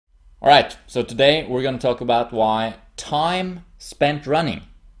Alright, so today we're going to talk about why time spent running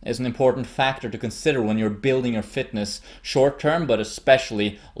is an important factor to consider when you're building your fitness short term, but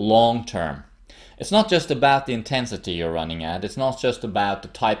especially long term. It's not just about the intensity you're running at, it's not just about the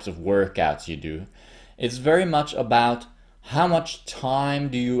types of workouts you do. It's very much about how much time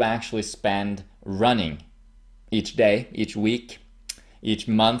do you actually spend running each day, each week, each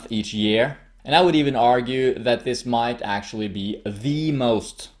month, each year. And I would even argue that this might actually be the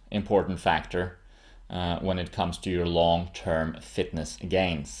most important factor when it comes to your long-term fitness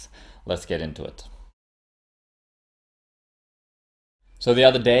gains. Let's get into it. So the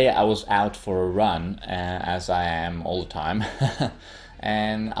other day I was out for a run, as I am all the time.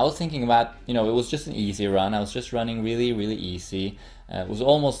 And I was thinking about, it was just an easy run. I was just running really, really easy. It was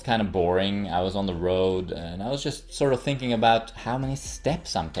almost kind of boring. I was on the road and I was just sort of thinking about how many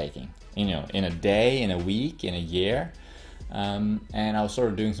steps I'm taking, in a day, in a week, in a year. And I was sort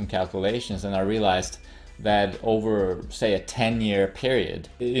of doing some calculations and I realized that over, say, a 10-year period,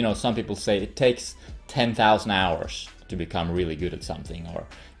 some people say it takes 10,000 hours to become really good at something, or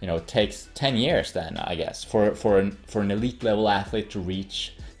it takes 10 years then, I guess, for an elite level athlete to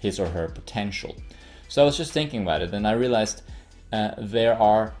reach his or her potential. So I was just thinking about it and I realized there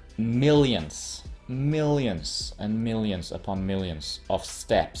are millions and millions upon millions of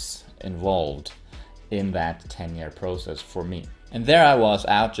steps involved in that 10-year process for me. And there I was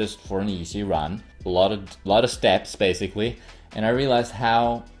out just for an easy run, a lot of steps basically, and I realized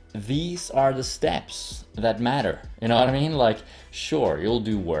how these are the steps that matter. You know what I mean? Like, sure, you'll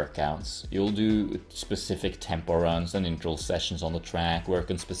do workouts, you'll do specific tempo runs and interval sessions on the track,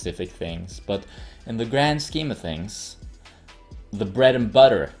 work on specific things, but in the grand scheme of things, the bread and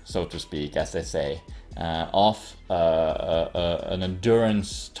butter, so to speak, as they say, of an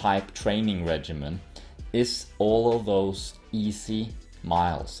endurance type training regimen is all of those easy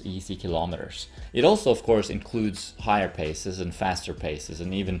miles, easy kilometers. It also, of course, includes higher paces and faster paces,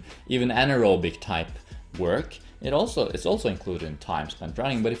 and even anaerobic type work. It's also included in time spent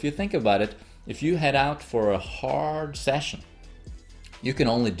running. But if you think about it, if you head out for a hard session, you can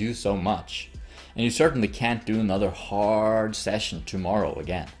only do so much, and you certainly can't do another hard session tomorrow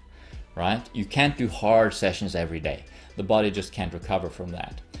again, right? You can't do hard sessions every day. The body just can't recover from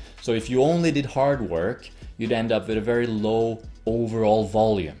that. So if you only did hard work, you'd end up with a very low overall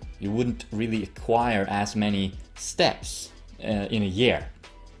volume. You wouldn't really acquire as many steps in a year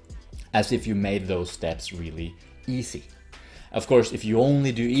as if you made those steps really easy. Of course, if you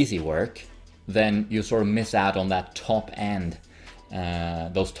only do easy work, then you sort of miss out on that top end,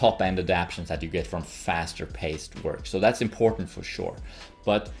 those top end adaptions that you get from faster paced work. So that's important for sure.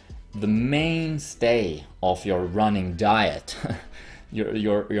 But the mainstay of your running diet,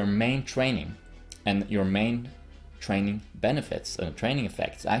 your main training and your main training benefits and training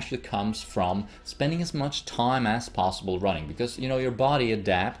effects actually comes from spending as much time as possible running, because your body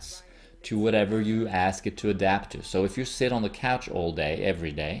adapts to whatever you ask it to adapt to. So if you sit on the couch all day,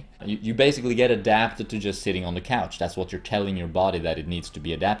 every day, you basically get adapted to just sitting on the couch. That's what you're telling your body that it needs to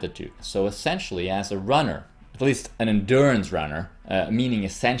be adapted to. So essentially, as a runner, at least an endurance runner, meaning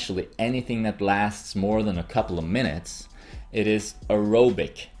essentially anything that lasts more than a couple of minutes, it is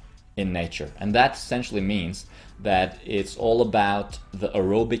aerobic in nature. And that essentially means that it's all about the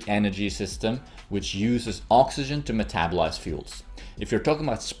aerobic energy system, which uses oxygen to metabolize fuels. If you're talking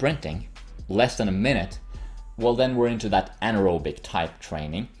about sprinting, less than a minute, well, then we're into that anaerobic type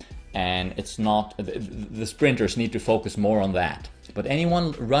training, and it's not, the sprinters need to focus more on that. But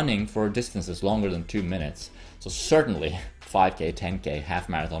anyone running for distances longer than 2 minutes, so certainly 5K, 10K, half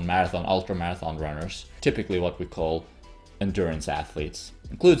marathon, marathon, ultra marathon runners, typically what we call endurance athletes.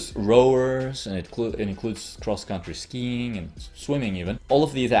 Includes rowers, and it includes cross-country skiing and swimming even. All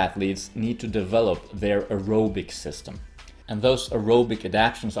of these athletes need to develop their aerobic system. And those aerobic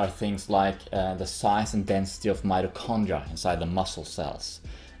adaptions are things like the size and density of mitochondria inside the muscle cells.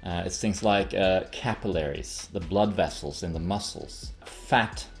 It's things like capillaries, the blood vessels in the muscles.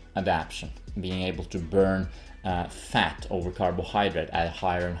 Fat adaptation, being able to burn fat over carbohydrate at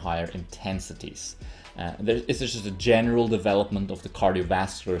higher and higher intensities. It's just a general development of the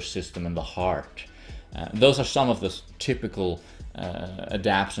cardiovascular system and the heart. Those are some of the typical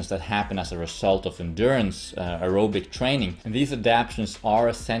adaptions that happen as a result of endurance aerobic training. And these adaptions are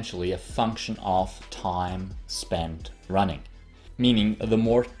essentially a function of time spent running. Meaning the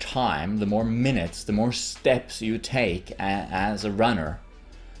more time, the more minutes, the more steps you take as a runner,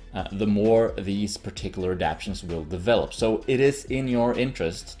 the more these particular adaptions will develop. So it is in your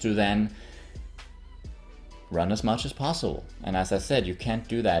interest to then run as much as possible. And as I said, you can't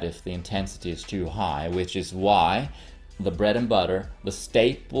do that if the intensity is too high, which is why the bread and butter, the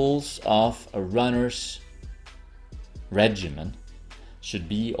staples of a runner's regimen should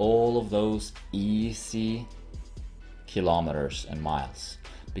be all of those easy kilometers and miles,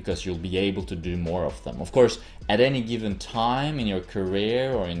 because you'll be able to do more of them. Of course, at any given time in your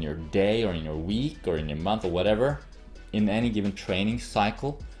career or in your day or in your week or in your month or whatever, in any given training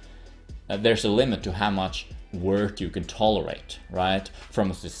cycle, there's a limit to how much work you can tolerate, right?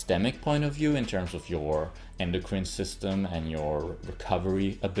 From a systemic point of view, in terms of your endocrine system and your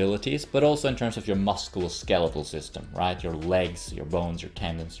recovery abilities, but also in terms of your musculoskeletal system, right? Your legs, your bones, your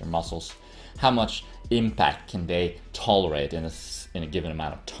tendons, your muscles. How much impact can they tolerate in a given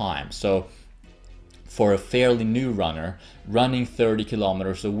amount of time? So for a fairly new runner, running 30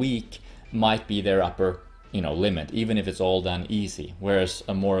 kilometers a week might be their upper limit, even if it's all done easy. Whereas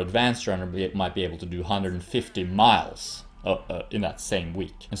a more advanced runner might be able to do 150 miles in that same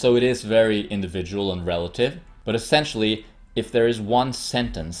week. And so it is very individual and relative. But essentially, if there is one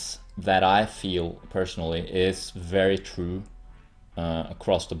sentence that I feel personally is very true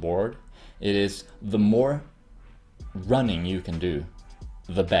across the board, it is: the more running you can do,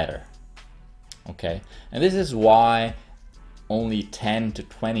 the better. Okay? And this is why only 10 to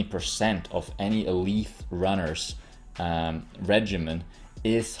 20% of any elite runner's regimen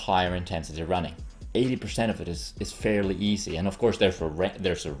is higher intensity running. 80% of it is fairly easy. And of course, there's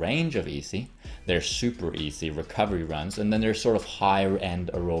a range of easy. There's super easy recovery runs, and then there's sort of higher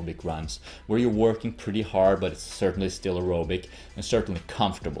end aerobic runs where you're working pretty hard, but it's certainly still aerobic and certainly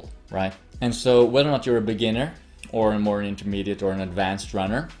comfortable, right? And so whether or not you're a beginner or a more intermediate or an advanced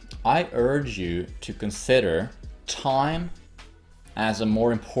runner, I urge you to consider time as a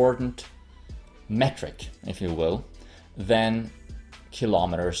more important metric, if you will, than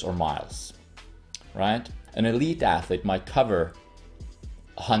kilometers or miles, right? An elite athlete might cover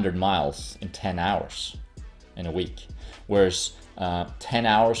 100 miles in 10 hours in a week, whereas 10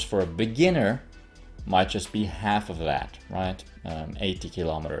 hours for a beginner might just be half of that, right? 80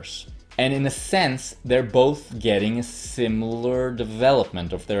 kilometers. And in a sense, they're both getting a similar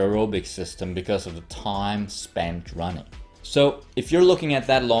development of their aerobic system because of the time spent running. So if you're looking at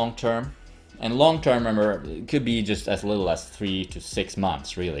that long term, and long term, remember, it could be just as little as 3 to 6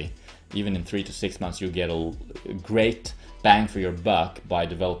 months, really. Even in 3 to 6 months, you get a great bang for your buck by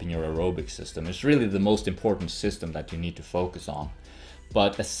developing your aerobic system. It's really the most important system that you need to focus on.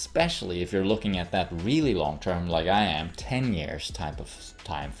 But especially if you're looking at that really long term, like I am, 10 years type of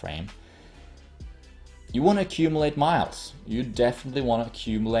time frame, you want to accumulate miles. You definitely want to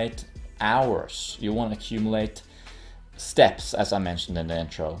accumulate hours. You want to accumulate steps, as I mentioned in the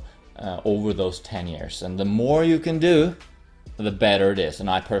intro, over those 10 years. And the more you can do, the better it is. And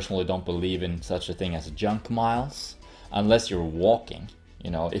I personally don't believe in such a thing as junk miles, unless you're walking.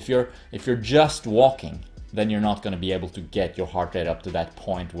 If you're just walking, then you're not going to be able to get your heart rate up to that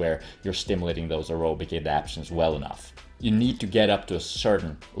point where you're stimulating those aerobic adaptions well enough. You need to get up to a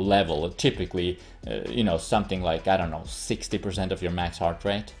certain level, typically, something like, 60% of your max heart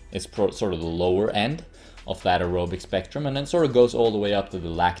rate is sort of the lower end of that aerobic spectrum, and then sort of goes all the way up to the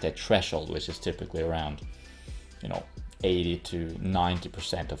lactate threshold, which is typically around 80 to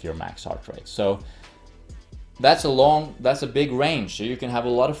 90% of your max heart rate. So that's a big range. So you can have a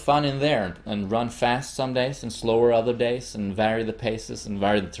lot of fun in there and run fast some days and slower other days, and vary the paces and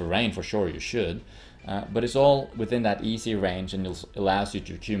vary the terrain. For sure you should, but it's all within that easy range, and it allows you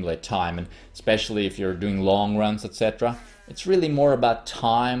to accumulate time. And especially if you're doing long runs, etc., it's really more about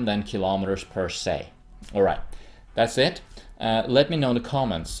time than kilometers per se. All right, that's it. Let me know in the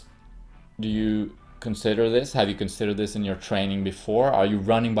comments, do you consider this? Have you considered this in your training before? Are you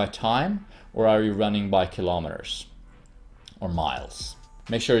running by time, or are you running by kilometers or miles?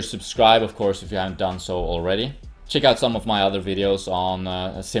 Make sure you subscribe, of course, if you haven't done so already. Check out some of my other videos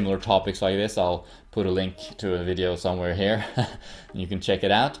on similar topics like this. I'll put a link to a video somewhere here. You can check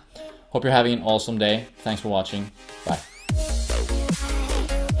it out. Hope you're having an awesome day. Thanks for watching. Bye.